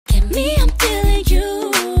me, I'm feeling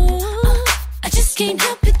you. I just can't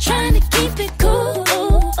help it, trying to keep it cool.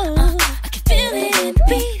 I can feel it in the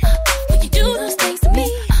beat when you do those things to me.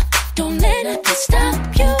 Don't let nothing stop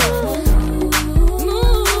you.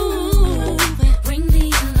 Ring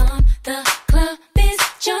the alarm, the club is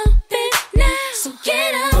jumping now. So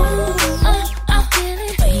get up, I feel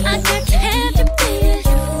it. I got to have you, baby.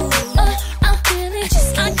 I feel it.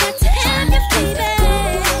 I got to have you, baby.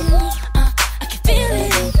 I can feel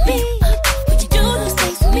it in me when you do those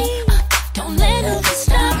things to me. Don't let nothing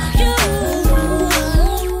stop you.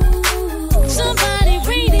 Somebody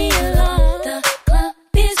ring the alarm, the club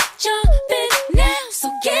is jumping now. So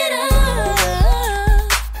get up.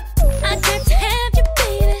 I got to have you,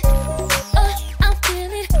 baby. I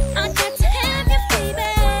feel it. I got to have you, baby.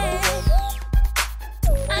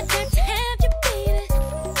 I got to have you, baby.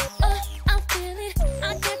 I feel it.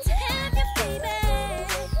 I got to have you, baby.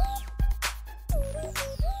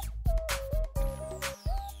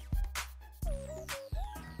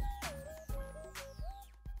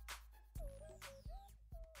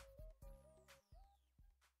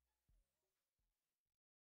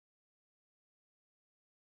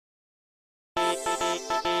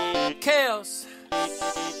 Kels,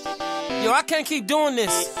 yo, I can't keep doing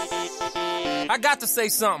this. I got to say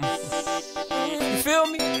something. You feel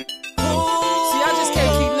me? See, I just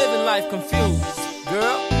can't keep living life confused,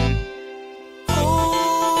 girl.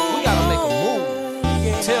 We gotta make a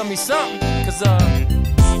move. Tell me something, cause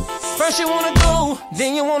first you wanna go,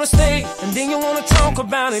 then you wanna stay, and then you wanna talk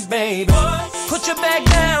about it, baby. Put your bag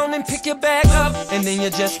down and pick your bag up, and then you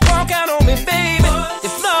just walk out on me, baby.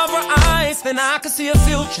 If love were ice, then I could see a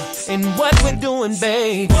future in what we're doing,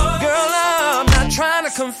 babe. Girl, I'm not trying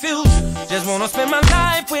to confuse you, just wanna spend my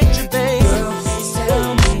life with you, babe. Girl, please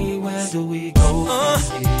tell me, where do we go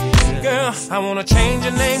from here? Girl, I wanna change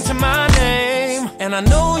your name to my name, and I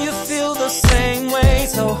know you feel the same way.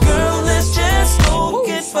 So girl, let's just go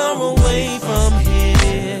get far away from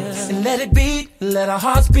here and let it beat, let our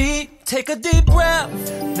hearts beat. Take a deep breath,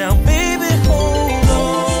 now baby, hold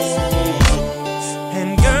on.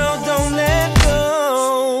 And girl, don't let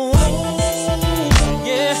go.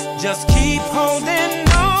 Yeah, just keep holding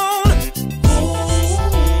on.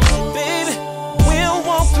 Baby, we'll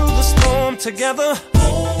walk through the storm together.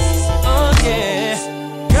 Oh yeah,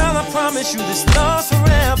 girl, I promise you this love's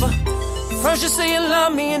forever. First you say you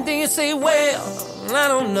love me and then you say, well, I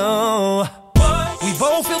don't know. We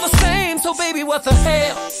both feel the same, so baby, what the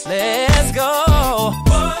hell? Let's go.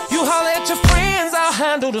 You holler at your friends, I'll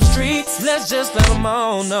handle the streets. Let's just let them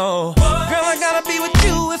all know. Girl, I gotta be with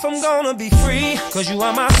you if I'm gonna be free, cause you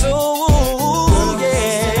are my soul,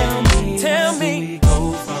 yeah. Tell me,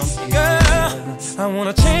 girl, I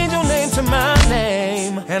wanna change your name to my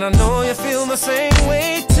name, and I know you feel the same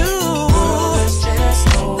way too.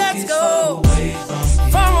 Let's go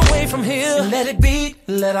far away from here, let it beat,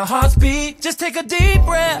 let our hearts beat. Just take a deep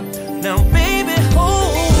breath, now baby,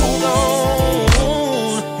 hold on.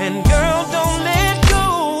 And girl, don't let go.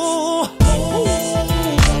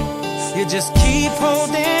 You just keep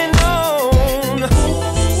holding on.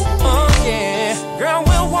 Oh yeah, girl,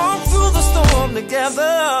 we'll walk through the storm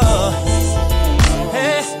together.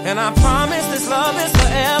 Hey, and I promise this love is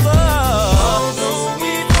forever. Although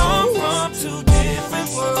we come from two different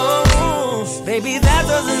worlds, baby, that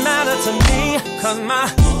doesn't matter to me, cause my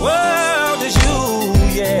world is you,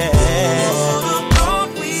 yeah. Who'd thought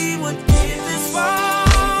we would get this far?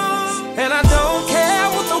 And I don't care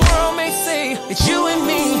what the world may say, it's you and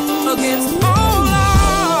me against all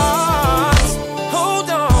odds. Hold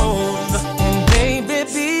on, and baby,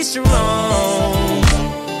 be strong.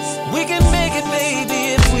 We can make it,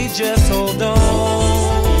 baby, if we just hold on.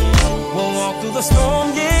 We'll walk through the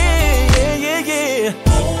storm, yeah, yeah, yeah, yeah.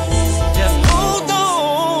 Just hold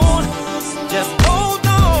on, just hold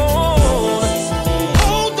on.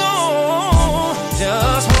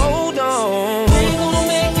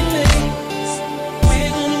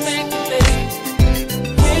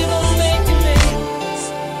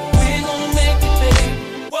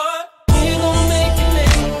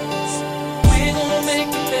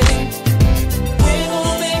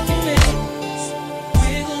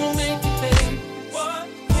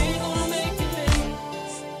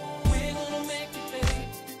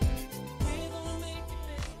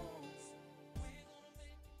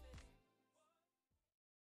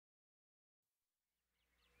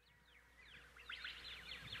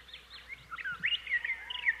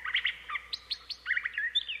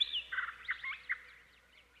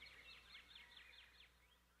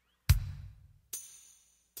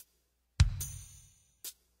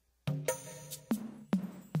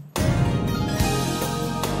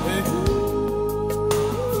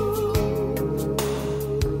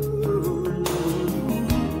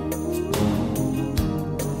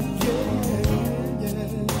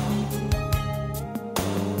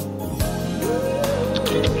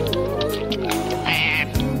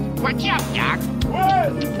 What's up, Doc?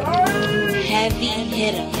 Heavy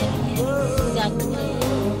hitter.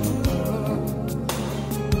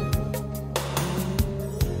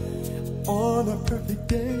 On a perfect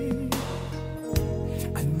day,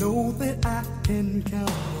 I know that I can count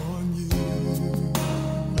on you.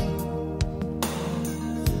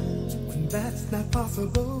 When that's not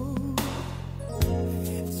possible,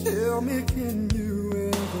 tell me, can you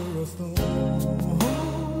ever restore?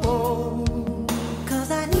 'Cause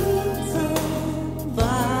I need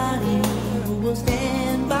somebody who will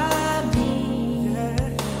stand by me, yeah,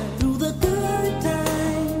 through the good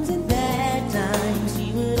times and bad times.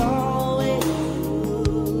 She would always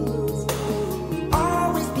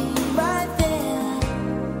be right there.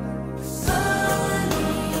 Sunny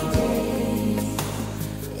days,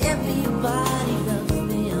 everybody loves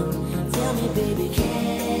them. Tell me, baby,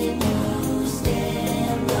 can you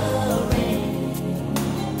stand the rain?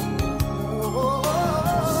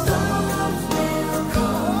 Storms will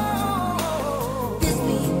come, this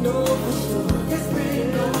we know for sure. This we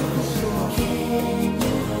know for sure. Can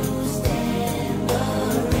you stand the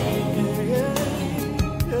rain?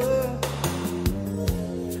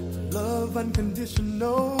 Love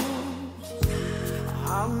unconditional.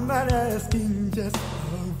 I'm not asking just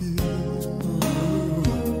of you.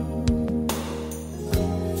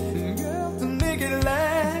 Girl, to make it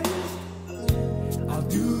last, I'll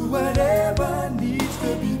do whatever needs to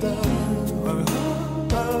be done.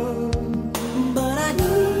 But I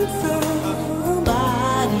need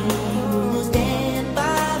somebody who will stand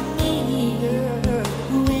by me.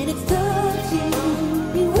 When it's touching,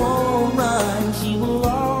 he won't run. She will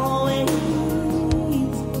always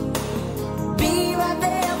be right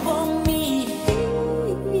there for me.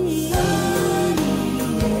 Sunny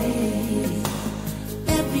days,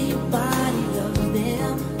 everybody loves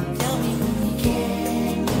them. Tell me,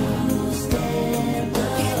 can you stand the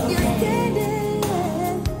rain?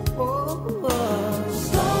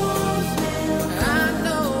 Storms will come. I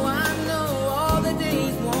know, all the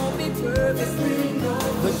days won't be perfect.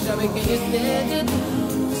 But Shabby, can you stand it?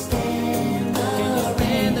 Stand the Can you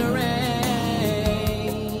stand the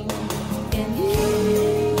rain? Can you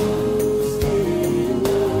stand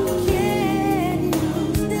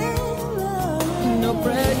the rain? No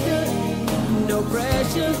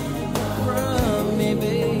pressure from me,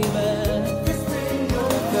 baby.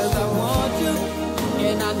 'Cause I want you,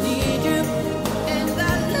 and I need you, and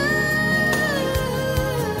I love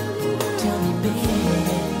you. Tell me,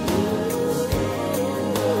 baby,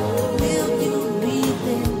 will you be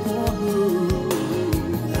there for me?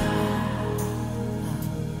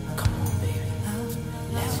 Come on, baby,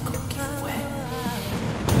 let's go get wet.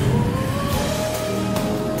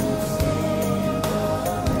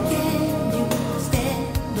 Can you stand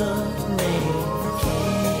the rain?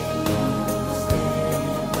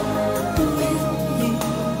 Will you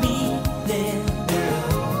be there, girl?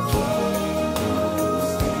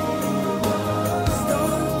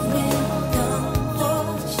 Storms will come for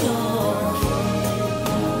sure.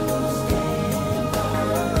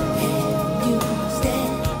 Can you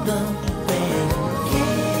stand the rain?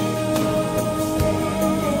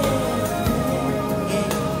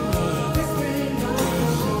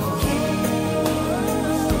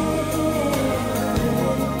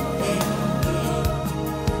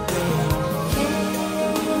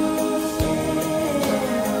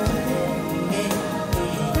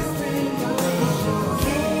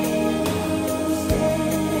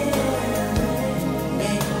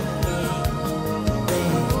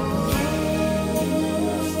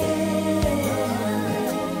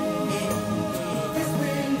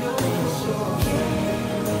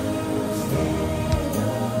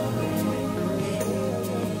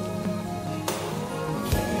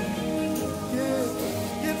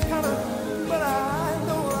 It's kind of, but I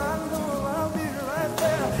know I'll be right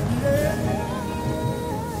there. Yeah.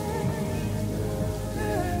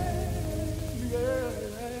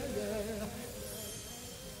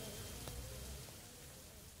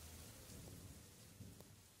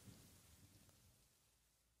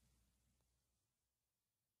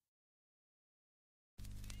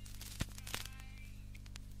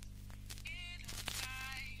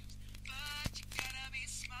 But you gotta be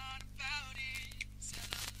smart about it.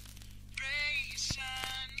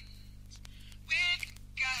 Celebrations with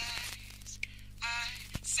guys. I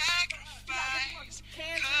sacrifice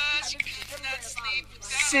 'cause you could not sleep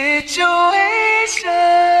without situations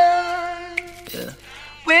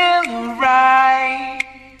will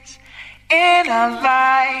arise in our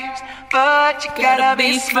lives, but you gotta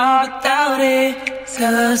be smart about it.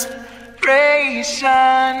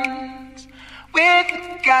 Celebrations with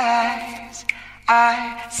the guys.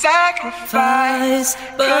 I sacrifice,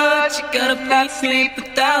 but you gotta be sleep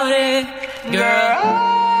without it, girl.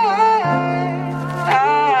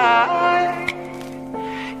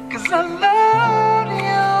 Cause I love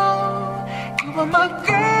you, you are my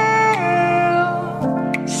girl.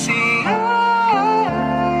 See, I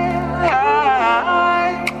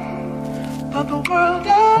put the world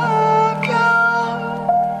of you,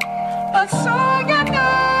 that's all you know.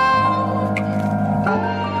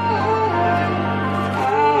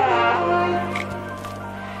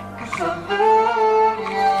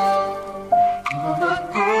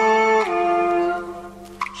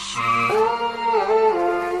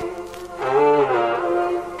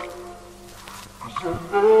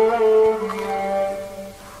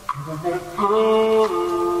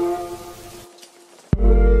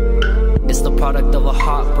 It's the product of a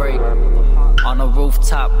heartbreak on a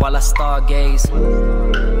rooftop while I stargaze.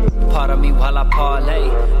 Part of me while I parlay,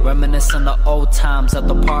 reminiscing the old times at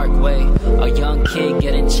the parkway. A young kid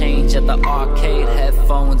getting changed at the arcade,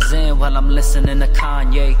 headphones in while I'm listening to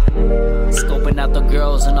Kanye. Scoping out the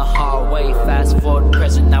girls in the hallway. Fast forward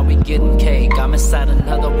present, now we getting cake. I'm inside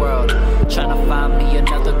another world, trying to find me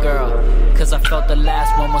another girl. Cause I felt the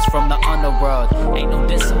last one was from the underworld. Ain't no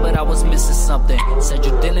dissing, but I was missing something. Said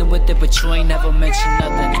you dealing with it, but you ain't never mentioned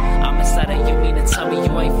nothing. I'm inside of you, mean to tell me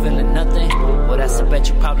you ain't feeling nothing? Well, that's a bet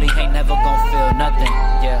you probably ain't never gonna feel nothing.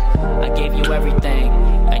 Yeah, I gave you everything,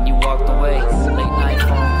 and you walked away. Late night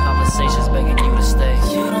phone conversations begging you to stay.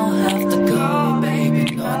 You don't have to go,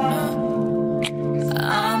 baby, no, no.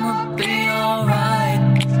 I'ma be alright.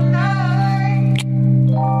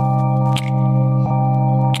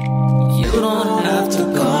 You don't have to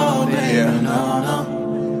go, baby, no, no.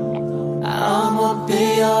 I'ma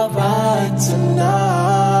be alright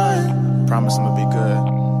tonight. Promise I'ma be good.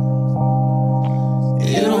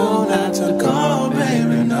 You don't have to go,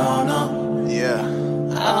 baby, no, no. Yeah.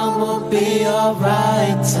 I'ma be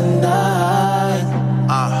alright tonight.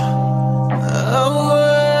 Oh,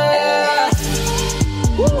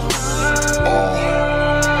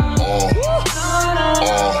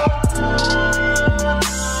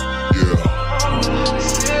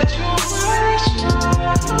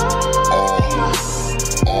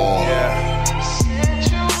 yeah.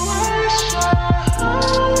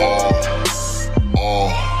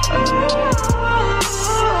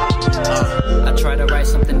 I try to write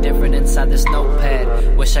something different inside this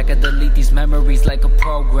notepad. Wish I could delete these memories like a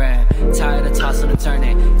program. Tired of tossing and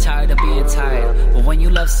turning, tired of being tired. But when you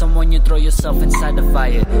love someone, you throw yourself inside the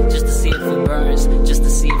fire. Just to see if it burns, just to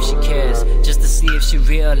see if she cares, just to see if she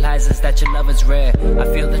realizes that your love is rare. I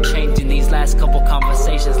feel the change in these last couple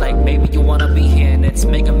conversations. Like maybe you wanna be here and it's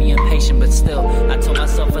making me impatient. But still, I told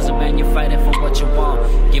myself as a man, you're fighting for what you want.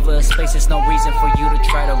 Give her a space, there's no reason for you to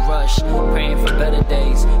try to rush. Praying for better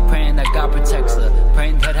days, praying that God protects her,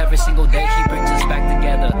 praying that every single day He brings us back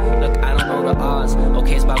together. Look, I don't know the odds,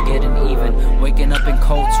 okay, it's about getting even. Waking up in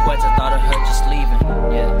cold sweats, I thought of her just leaving.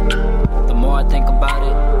 Yeah, the more I think about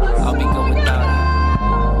it, I'll be good without it.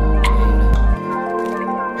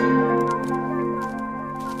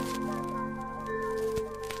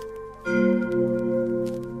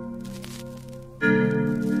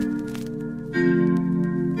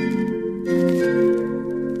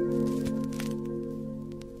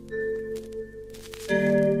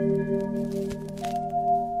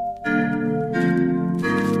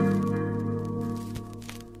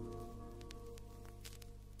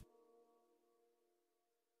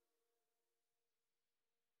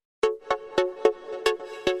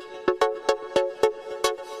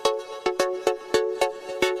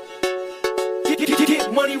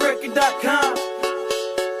 GetMoneyRecord.com.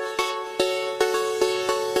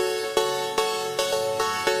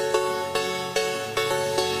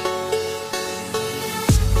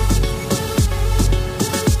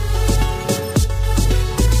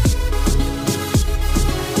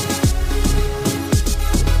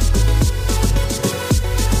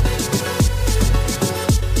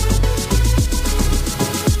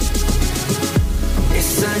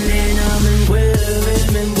 Esa nena me envuelve,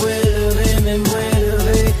 me envuelve, me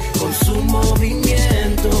envuelve. Con su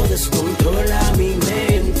movimiento descontrola mi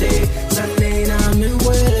mente. Esa nena me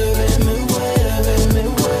envuelve, me envuelve, me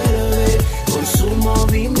envuelve. Con su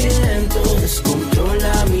movimiento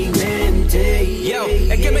descontrola mi mente. Yo,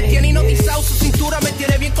 es que me tiene hipnotizado, su cintura me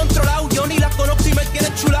tiene bien controlado. Yo ni la conozco y me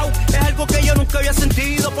tiene chulao. Es algo que yo nunca había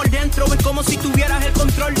sentido por dentro. Es como si tuvieras el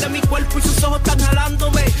control de mi cuerpo y sus ojos están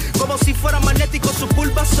jalándome como si fuera magnético. Sus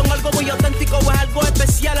curvas son algo muy auténtico, es algo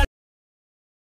especial.